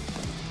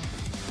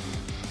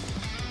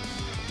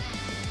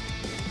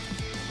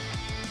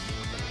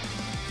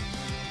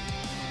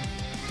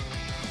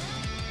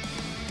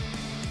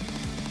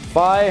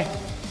 Five,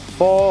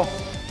 4,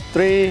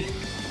 3,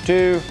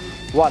 2,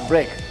 1,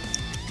 break.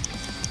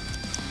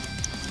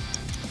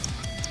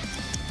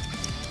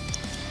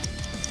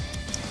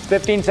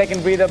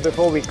 Fifteen-second breather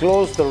before we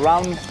close the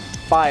round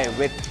 5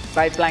 with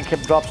side plank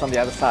hip drops on the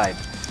other side.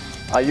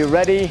 Are you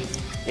ready?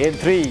 In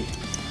 3,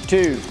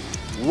 2,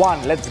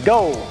 1, let's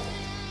go.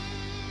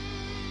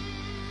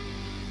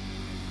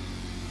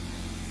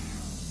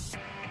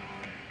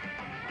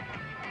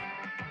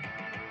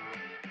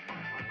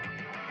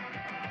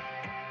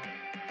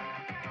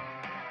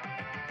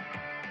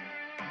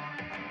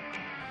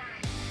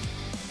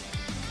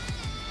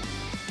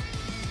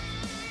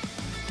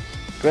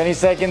 Twenty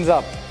seconds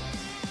up.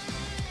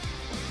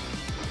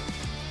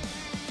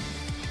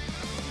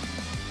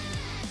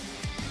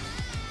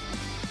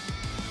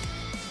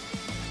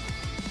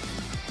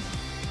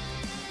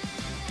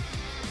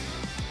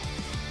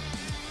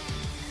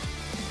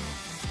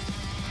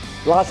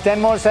 Last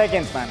 10 more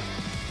seconds, man.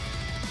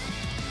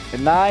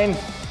 9,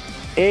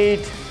 8,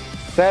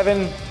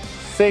 7,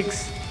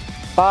 6,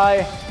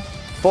 5,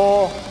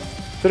 4,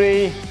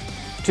 3,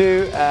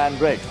 2, and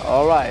break.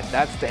 All right,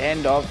 that's the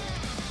end of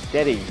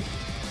steady.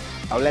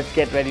 Now let's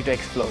get ready to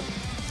explode.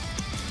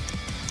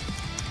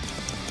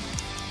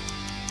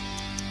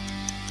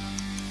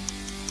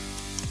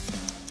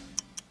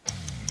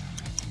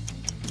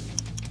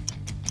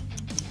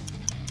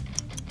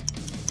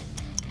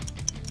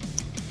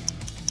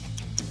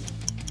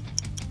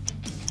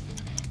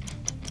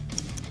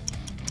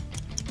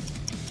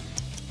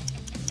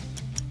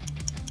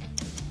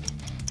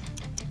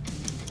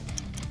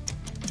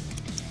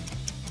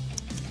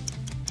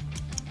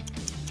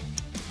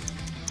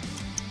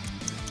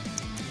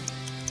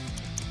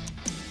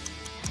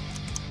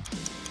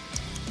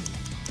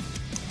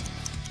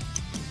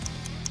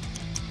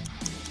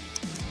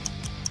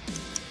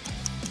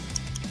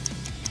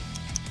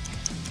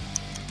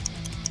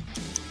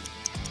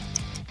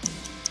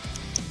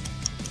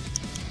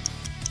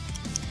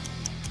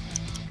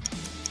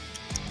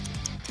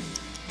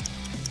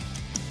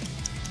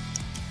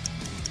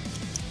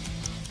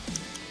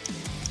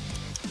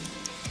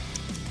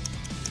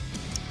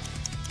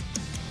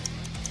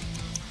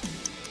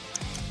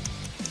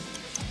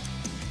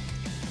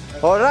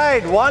 All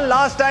right, one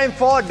last time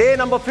for day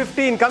number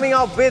 15. Coming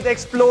up with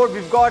Explode,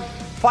 we've got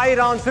 5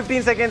 rounds,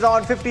 15 seconds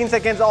on, 15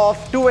 seconds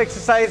off, 2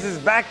 exercises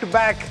back to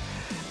back.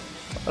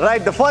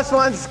 Right, the first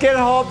one, scare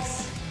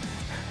hops.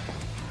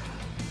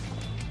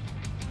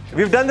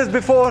 We've done this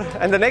before,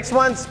 and the next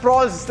one,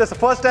 sprawls. This is the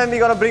first time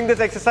we're gonna bring this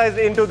exercise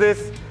into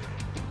this.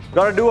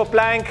 Gotta do a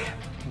plank,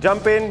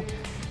 jump in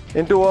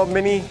into a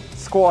mini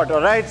squat,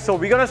 all right? So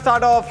we're gonna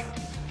start off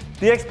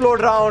the Explode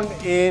round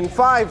in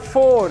 5,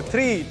 4,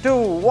 3, 2,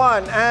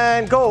 1,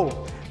 and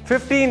go.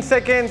 15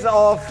 seconds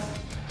of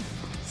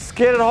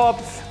scare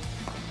hops.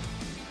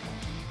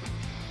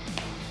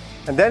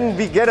 And then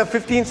we get a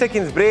 15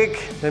 seconds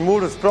break, then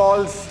move to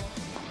sprawls.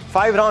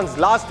 5 rounds,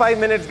 last 5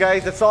 minutes,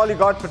 guys. That's all you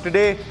got for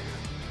today.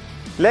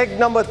 Leg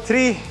number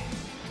 3,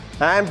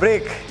 and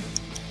break.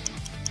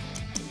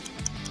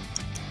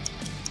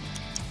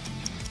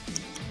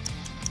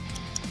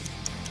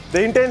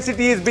 The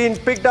intensity is being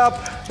picked up.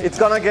 It's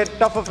gonna get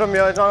tougher from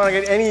here. It's not gonna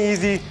get any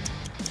easy.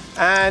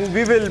 And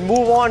we will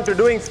move on to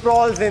doing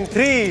sprawls in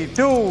 3,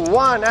 2,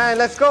 1, and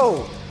let's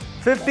go.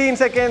 15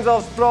 seconds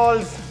of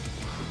sprawls.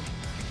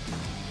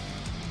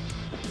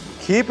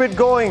 Keep it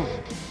going.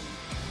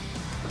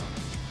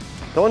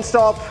 Don't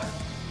stop.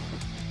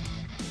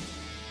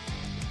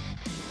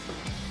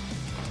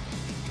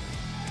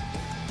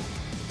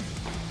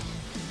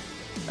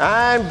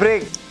 And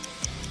break.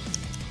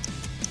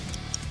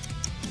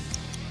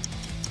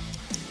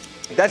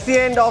 That's the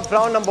end of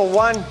round number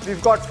 1.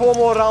 We've got 4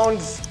 more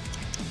rounds.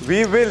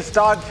 We will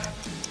start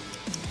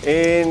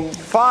in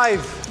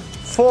 5,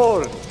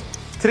 4,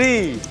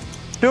 3,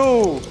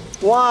 2,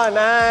 1,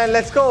 and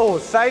let's go.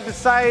 Side to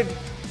side,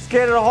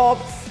 scare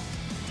hops.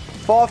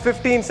 for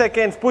 15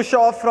 seconds. Push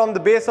off from the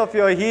base of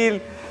your heel.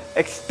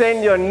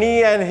 Extend your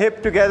knee and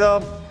hip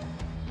together.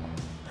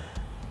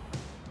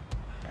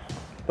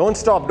 Don't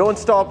stop, don't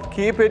stop.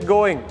 Keep it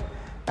going.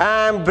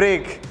 And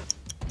break.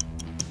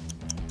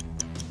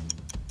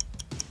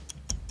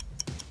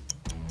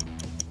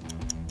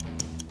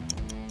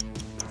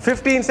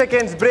 "15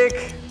 seconds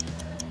break.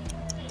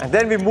 And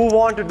then we move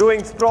on to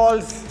doing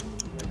sprawls.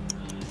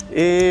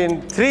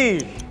 In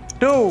 3,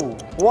 2,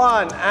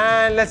 1,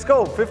 and let's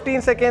go.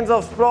 15 seconds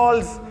of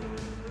sprawls.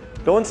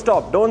 Don't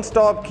stop, don't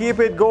stop. Keep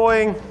it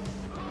going.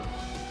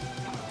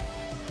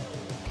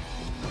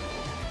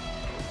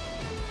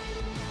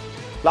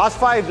 Last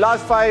 5,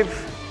 last 5.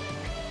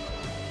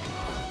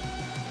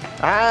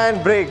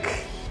 And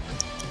break.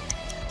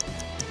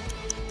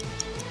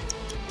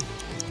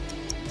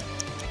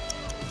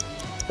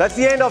 That's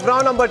the end of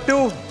round number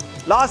 2.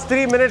 Last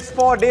 3 minutes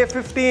for day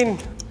 15.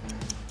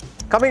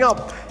 Coming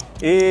up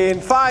in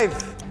 5,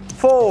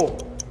 4,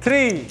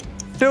 3,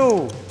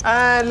 2,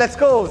 and let's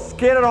go.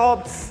 Skater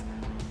hops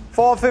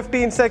for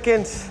 15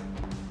 seconds.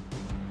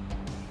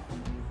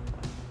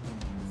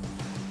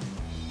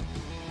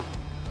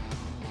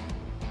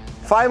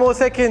 Five more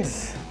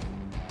seconds.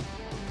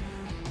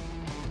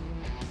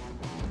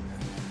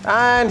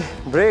 And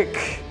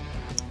break.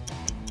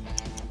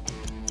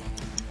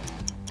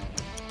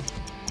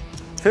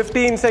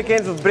 15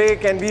 seconds of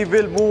break and we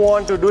will move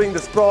on to doing the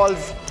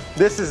sprawls.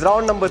 This is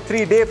round number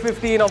 3, day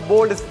 15 of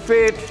Bold is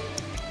Fit.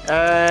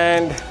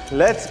 And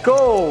let's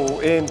go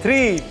in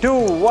 3, 2,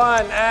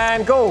 1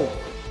 and go.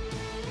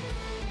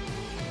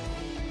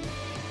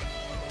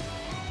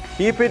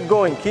 Keep it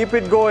going, keep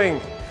it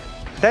going.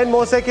 10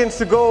 more seconds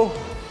to go.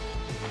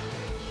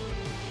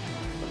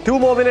 2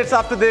 more minutes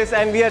after this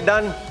and we are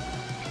done.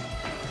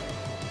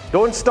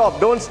 Don't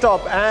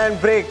stop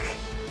and break.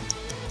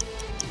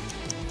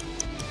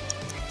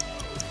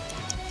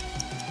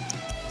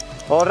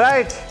 All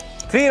right,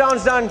 3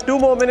 rounds done, 2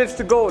 more minutes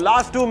to go.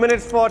 Last 2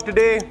 minutes for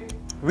today.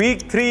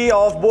 Week 3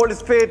 of Bold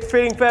is Fit,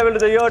 fitting farewell to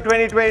the year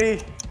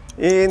 2020.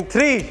 In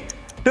 3,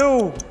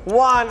 2,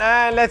 1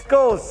 and let's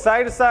go.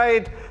 Side to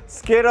side,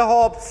 skater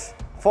hops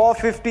for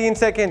 15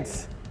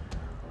 seconds.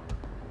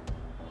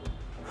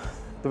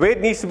 The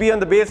weight needs to be on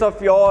the base of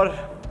your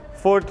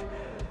foot.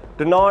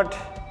 Do not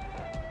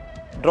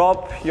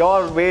drop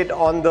your weight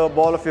on the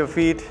ball of your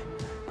feet.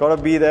 Gotta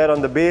be there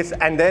on the base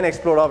and then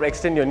explode out.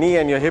 Extend your knee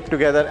and your hip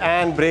together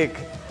and break.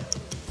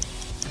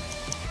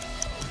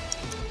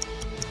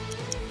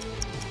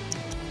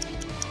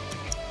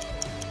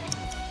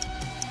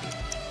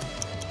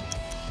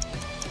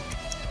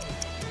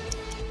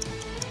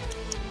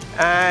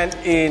 And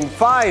in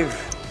 5,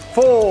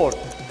 4,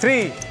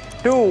 3,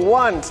 2,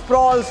 1,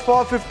 sprawls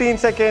for 15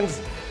 seconds.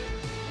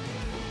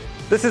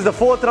 This is the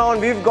 4th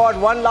round. We've got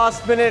 1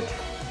 last minute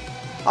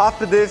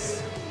after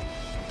this.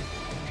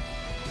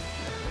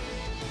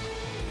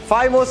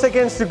 5 more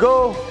seconds to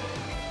go.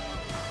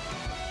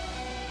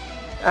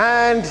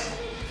 And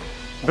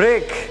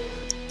break.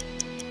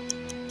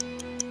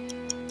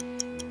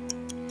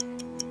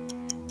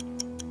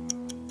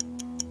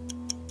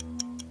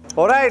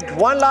 All right,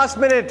 1 last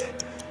minute.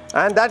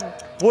 And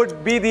that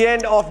would be the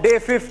end of day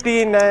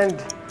 15.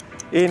 And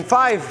in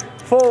 5,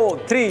 4,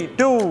 3,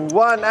 2,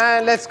 1,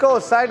 and let's go.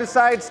 Side to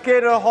side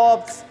skater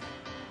hops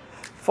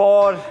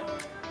for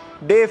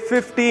day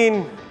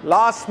 15,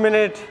 last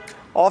minute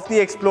of the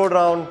explode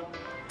round.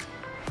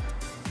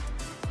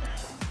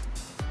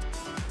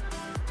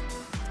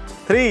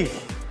 3,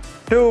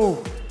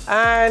 2,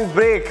 and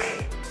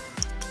break.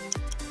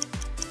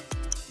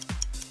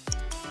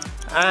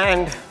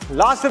 And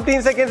last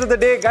 15 seconds of the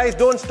day, guys,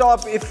 don't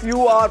stop. If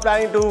you are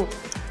planning to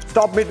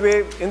stop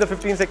midway in the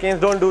 15 seconds,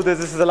 don't do this.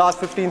 This is the last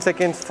 15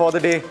 seconds for the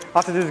day.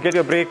 After this, get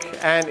your break.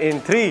 And in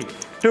 3,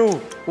 2,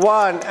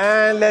 1,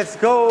 and let's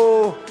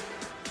go.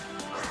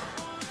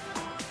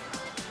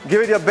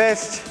 Give it your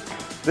best.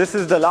 This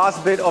is the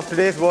last bit of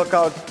today's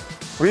workout.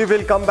 We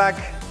will come back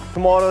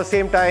tomorrow,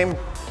 same time,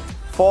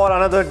 for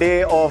another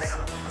day of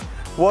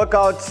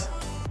workouts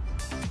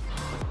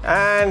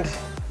and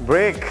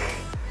break.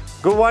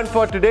 Good one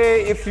for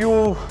today. If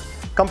you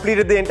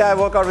completed the entire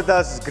workout with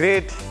us,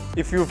 great.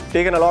 If you've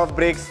taken a lot of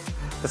breaks,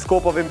 the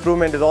scope of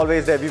improvement is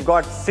always there. We've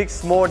got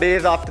 6 more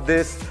days after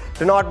this.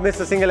 Do not miss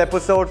a single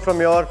episode from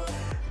here.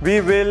 We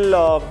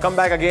will come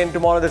back again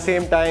tomorrow at the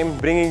same time,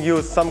 bringing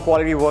you some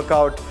quality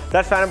workout.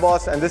 That's Phantom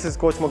Boss, and this is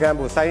Coach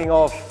Mogambo signing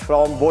off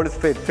from Bold is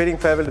Fit, fitting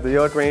farewell to the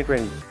year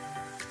 2020.